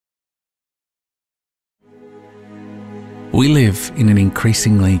We live in an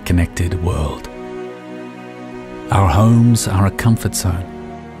increasingly connected world. Our homes are a comfort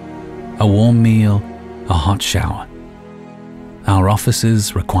zone, a warm meal, a hot shower. Our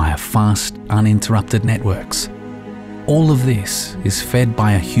offices require fast, uninterrupted networks. All of this is fed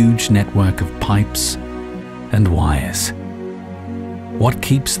by a huge network of pipes and wires. What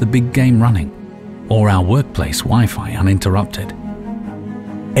keeps the big game running, or our workplace Wi-Fi uninterrupted?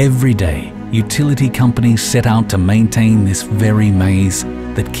 Every day, utility companies set out to maintain this very maze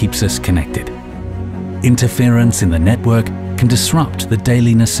that keeps us connected. Interference in the network can disrupt the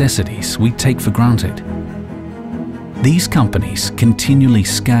daily necessities we take for granted. These companies continually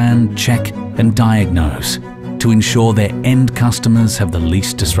scan, check, and diagnose to ensure their end customers have the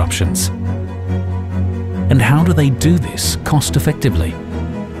least disruptions. And how do they do this cost-effectively?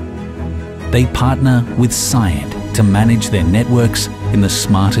 They partner with Cyient to manage their networks in the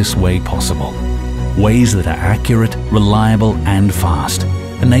smartest way possible. Ways that are accurate, reliable, and fast,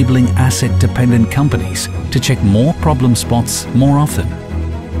 enabling asset-dependent companies to check more problem spots more often.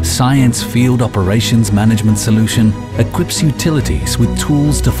 Cyient's field operations management solution equips utilities with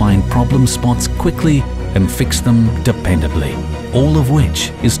tools to find problem spots quickly and fix them dependably, all of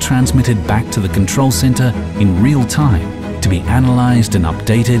which is transmitted back to the control center in real time to be analyzed and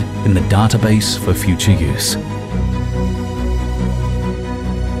updated in the database for future use.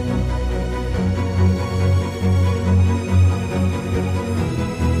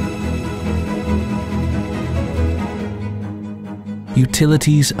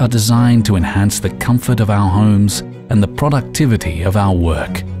 Utilities are designed to enhance the comfort of our homes and the productivity of our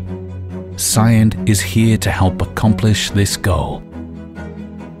work. Cyient is here to help accomplish this goal.